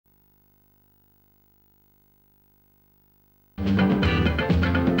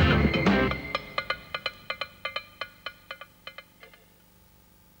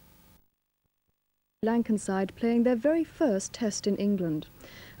Lankan side playing their very first test in England.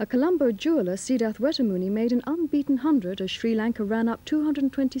 A Colombo jeweller, SIDATH WETTIMUNY, made an unbeaten 100 as Sri Lanka ran up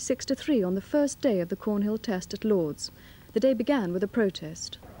 226-3 on the first day of the Cornhill test at Lord's. The day began with a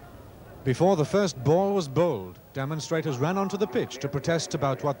protest. Before the first ball was bowled, demonstrators ran onto the pitch to protest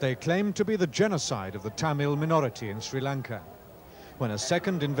about what they claimed to be the genocide of the Tamil minority in Sri Lanka. When a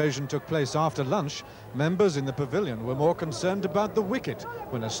second invasion took place after lunch, members in the pavilion were more concerned about the wicket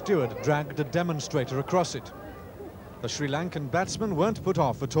when a steward dragged a demonstrator across it. The Sri Lankan batsmen weren't put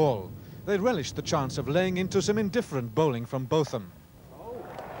off at all. They relished the chance of laying into some indifferent bowling from Botham.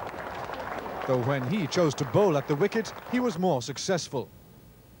 Though when he chose to bowl at the wicket, he was more successful.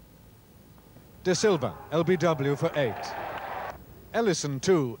 De Silva, LBW for 8. Ellison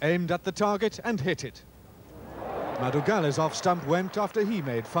too aimed at the target and hit it. Madugale's off-stump went after he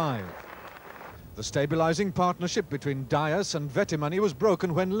made 5. The stabilising partnership between Dias and Wettimuni was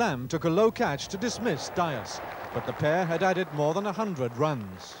broken when Lamb took a low catch to dismiss Dias, but the pair had added more than 100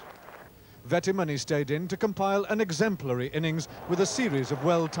 runs. Wettimuni stayed in to compile an exemplary innings with a series of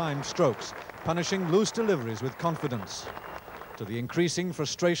well-timed strokes, punishing loose deliveries with confidence. To the increasing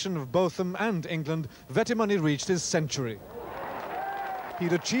frustration of Botham and England, Wettimuni reached his century.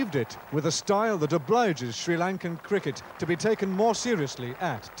 He'd achieved it with a style that obliges Sri Lankan cricket to be taken more seriously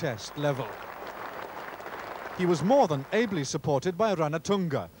at test level. He was more than ably supported by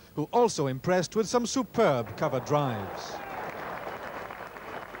Ranatunga, who also impressed with some superb cover drives.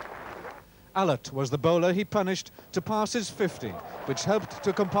 Allott was the bowler he punished to pass his 50, which helped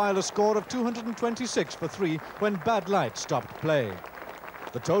to compile a score of 226 for 3 when bad light stopped play.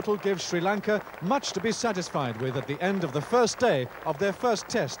 The total gives Sri Lanka much to be satisfied with at the end of the first day of their first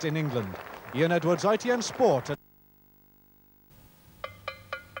test in England. Ian Edwards, ITN Sport.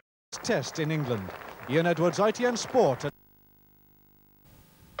 Test in England. Ian Edwards, ITN Sport.